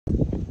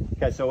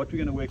Okay, so what we're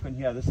going to work on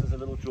here, this is a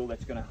little drill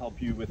that's going to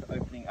help you with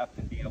opening up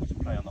and being able to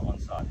play on the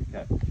onside.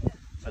 Okay,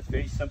 so it's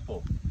very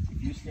simple.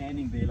 If you're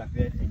standing there like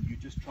that and you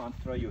just try and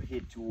throw your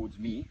head towards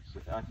me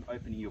without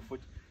opening your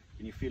foot,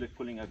 can you feel it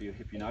pulling over your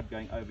hip? You're not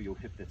going over your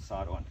hip, that's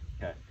side on.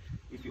 Okay,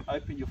 if you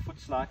open your foot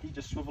slightly,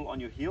 just swivel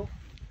on your heel,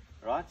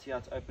 right? See how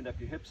it's opened up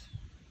your hips?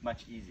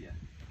 Much easier.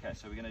 Okay,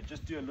 so we're going to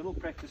just do a little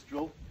practice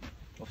drill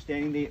of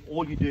standing there.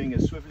 All you're doing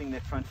is swiveling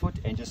that front foot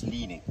and just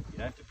leaning. You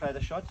don't have to play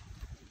the shot,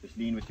 just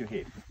lean with your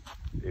head.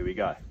 There we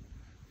go.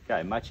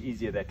 Okay, much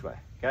easier that way.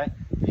 Okay,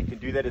 you can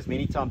do that as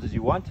many times as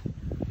you want.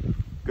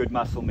 Good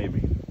muscle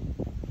memory.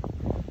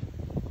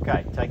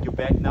 Okay, take your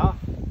bat now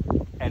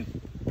and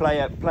play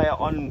a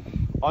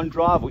on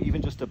drive or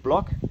even just a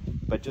block,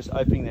 but just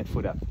opening that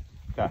foot up.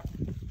 Okay.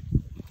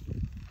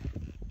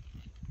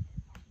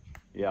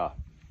 Yeah,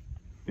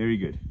 very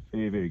good.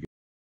 Very, very good.